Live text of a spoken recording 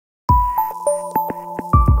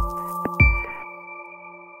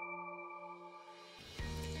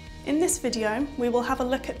this video, we will have a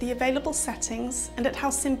look at the available settings and at how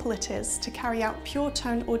simple it is to carry out pure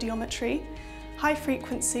tone audiometry, high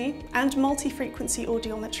frequency and multi-frequency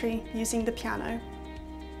audiometry using the piano.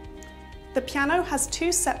 The piano has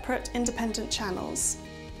two separate independent channels.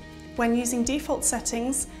 When using default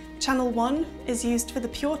settings, channel 1 is used for the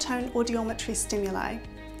pure tone audiometry stimuli,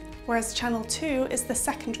 whereas channel 2 is the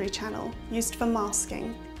secondary channel used for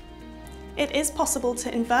masking. It is possible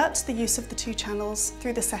to invert the use of the two channels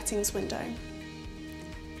through the settings window.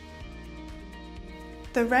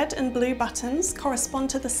 The red and blue buttons correspond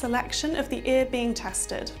to the selection of the ear being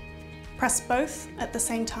tested. Press both at the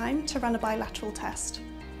same time to run a bilateral test.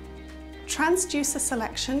 Transducer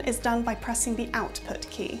selection is done by pressing the output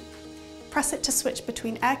key. Press it to switch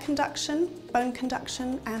between air conduction, bone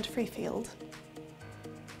conduction and free field.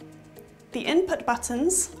 The input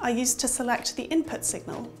buttons are used to select the input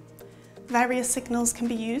signal. Various signals can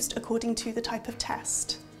be used according to the type of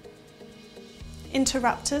test.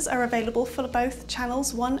 Interrupters are available for both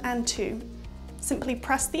channels 1 and 2. Simply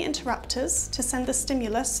press the interrupters to send the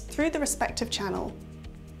stimulus through the respective channel.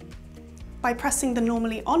 By pressing the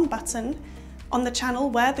normally on button on the channel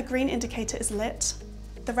where the green indicator is lit,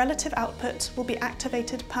 the relative output will be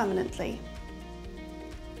activated permanently.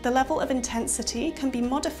 The level of intensity can be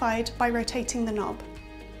modified by rotating the knob.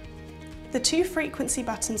 The two frequency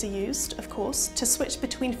buttons are used, of course, to switch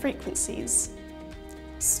between frequencies.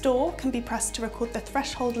 Store can be pressed to record the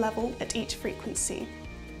threshold level at each frequency.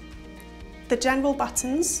 The general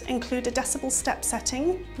buttons include a decibel step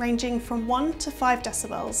setting ranging from 1 to 5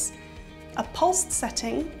 decibels, a pulsed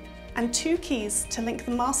setting, and two keys to link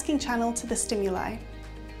the masking channel to the stimuli.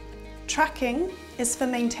 Tracking is for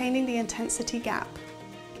maintaining the intensity gap,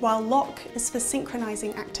 while lock is for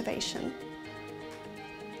synchronizing activation.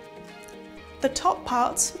 The top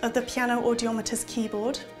part of the piano audiometer's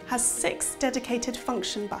keyboard has 6 dedicated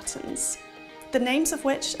function buttons, the names of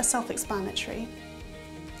which are self-explanatory.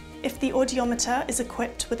 If the audiometer is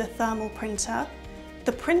equipped with a thermal printer,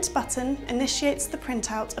 the print button initiates the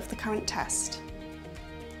printout of the current test.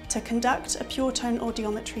 To conduct a pure tone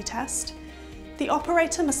audiometry test, the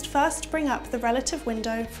operator must first bring up the relative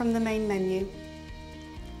window from the main menu.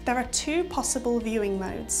 There are two possible viewing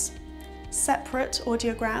modes: separate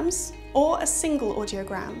audiograms or a single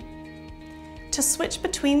audiogram. To switch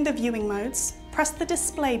between the viewing modes, press the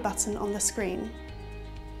display button on the screen.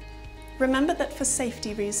 Remember that for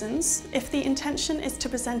safety reasons, if the intention is to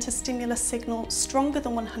present a stimulus signal stronger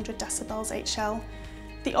than 100 decibels HL,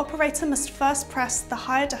 the operator must first press the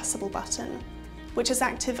higher decibel button, which is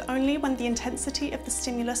active only when the intensity of the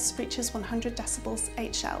stimulus reaches 100 decibels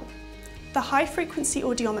HL. The high-frequency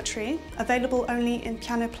audiometry, available only in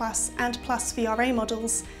Piano Plus and Plus VRA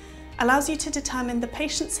models, allows you to determine the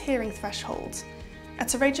patient's hearing threshold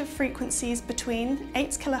at a range of frequencies between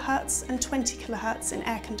 8 kHz and 20 kHz in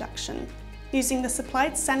air conduction, using the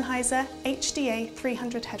supplied Sennheiser HDA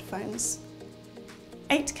 300 headphones.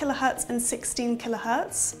 8 kHz and 16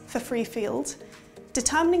 kHz for free field.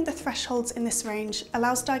 Determining the thresholds in this range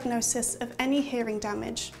allows diagnosis of any hearing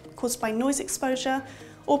damage caused by noise exposure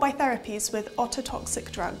or by therapies with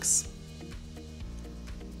ototoxic drugs.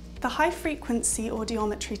 The high-frequency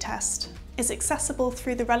audiometry test is accessible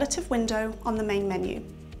through the relative window on the main menu.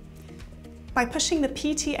 By pushing the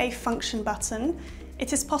PTA function button,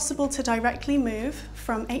 it is possible to directly move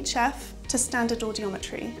from HF to standard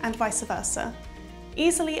audiometry and vice versa,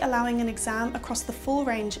 easily allowing an exam across the full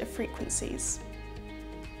range of frequencies.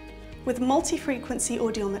 With multi-frequency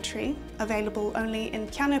audiometry, available only in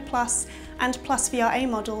Piano Plus and Plus VRA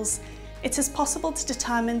models, it is possible to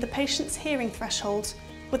determine the patient's hearing threshold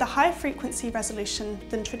with a higher frequency resolution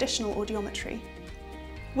than traditional audiometry.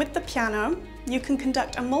 With the piano, you can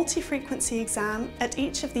conduct a multi-frequency exam at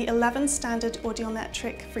each of the 11 standard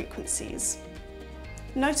audiometric frequencies.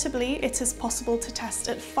 Notably, it is possible to test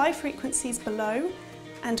at 5 frequencies below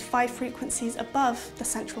and 5 frequencies above the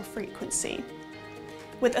central frequency,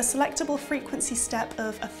 with a selectable frequency step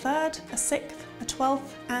of a third, a sixth, a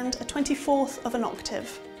 12th and a 24th of an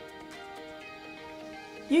octave.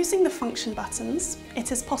 Using the function buttons,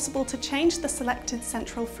 it is possible to change the selected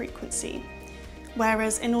central frequency,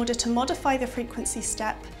 whereas in order to modify the frequency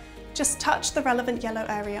step, just touch the relevant yellow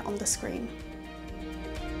area on the screen.